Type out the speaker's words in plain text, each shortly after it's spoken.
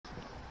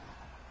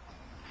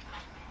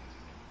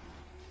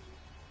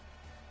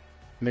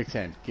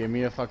Nictan, give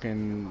me a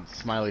fucking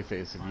smiley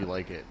face if you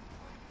like it.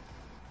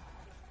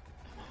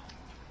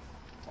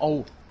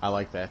 Oh, I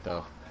like that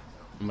though.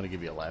 I'm gonna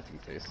give you a laughing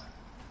face.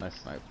 Nice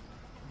snipe.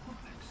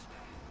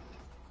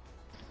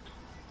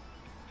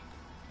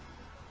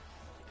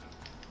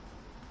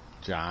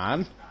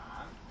 John?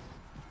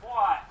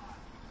 What?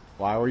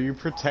 Why were you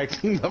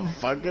protecting the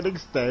fucking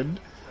extend?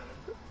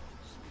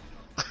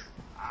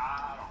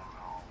 I don't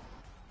know.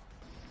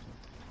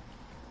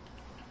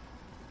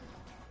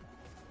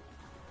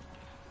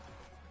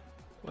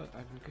 What?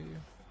 I didn't get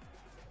you.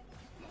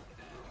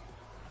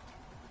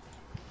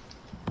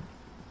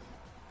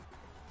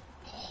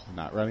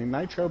 Not running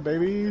nitro,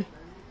 baby.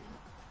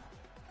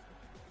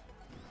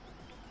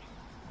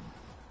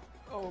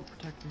 Oh,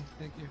 protect me.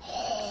 Thank you.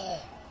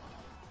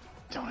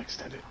 Don't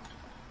extend it.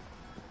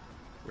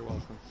 You're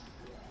welcome.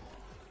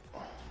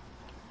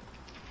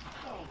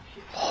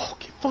 Oh,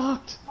 get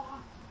fucked.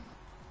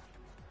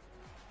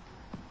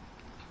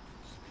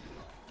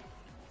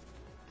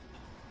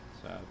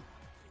 Sad.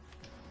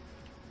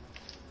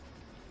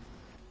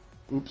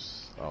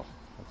 Oops. Oh,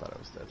 I thought I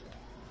was dead.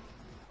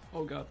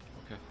 Oh god.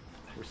 Okay.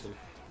 We're safe.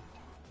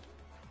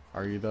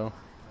 Are you though?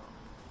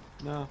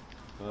 No.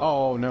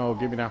 Oh no,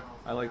 give me now.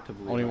 I like to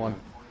believe. Only I one.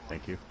 am.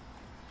 Thank you.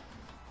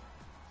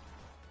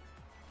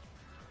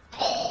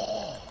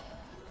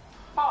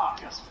 Fuck.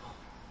 Yes.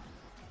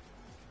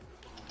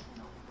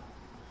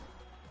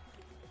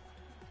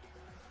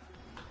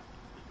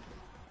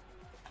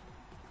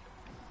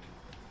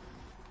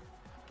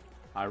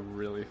 I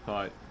really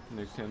thought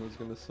Nictan was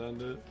gonna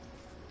send it.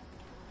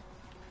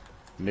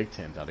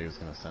 Nictan thought he was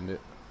gonna send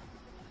it.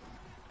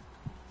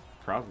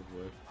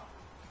 Probably.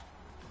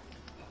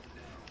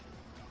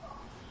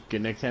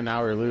 Get Nictan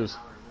now or lose.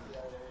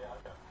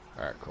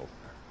 Alright, cool.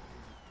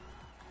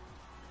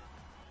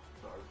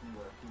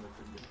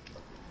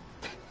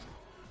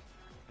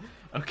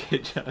 Okay,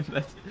 John,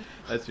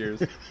 that's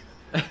yours.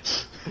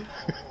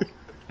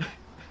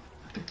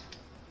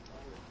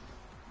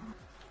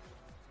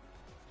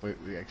 Wait,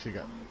 we actually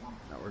got...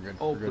 No, we're good.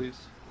 Oh, we're good. please.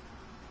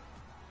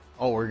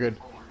 Oh, we're good.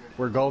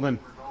 We're golden.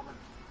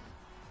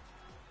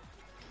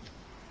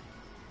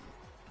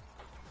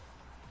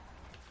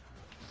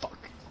 Fuck.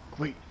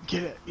 Wait,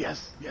 get it.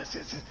 Yes, yes,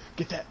 yes, yes.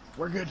 Get that.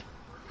 We're good.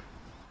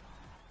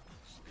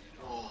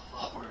 Oh,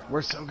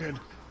 we're so good.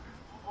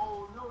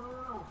 Oh, no, no,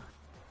 no.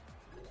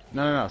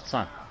 No, no, no, it's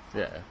fine.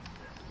 Yeah.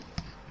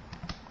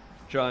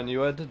 John,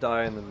 you had to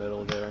die in the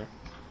middle there.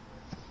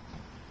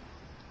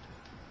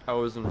 I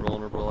was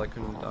invulnerable, I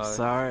couldn't die.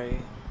 Sorry.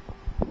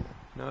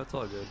 No, it's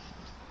all good.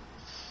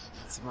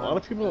 A lot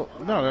of people...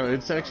 No,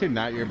 it's actually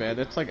not your bad.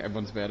 It's like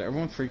everyone's bad.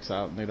 Everyone freaks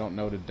out and they don't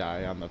know to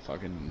die on the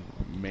fucking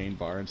main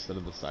bar instead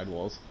of the side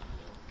walls.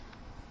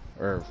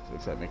 Or,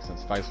 if that makes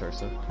sense, vice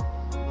versa.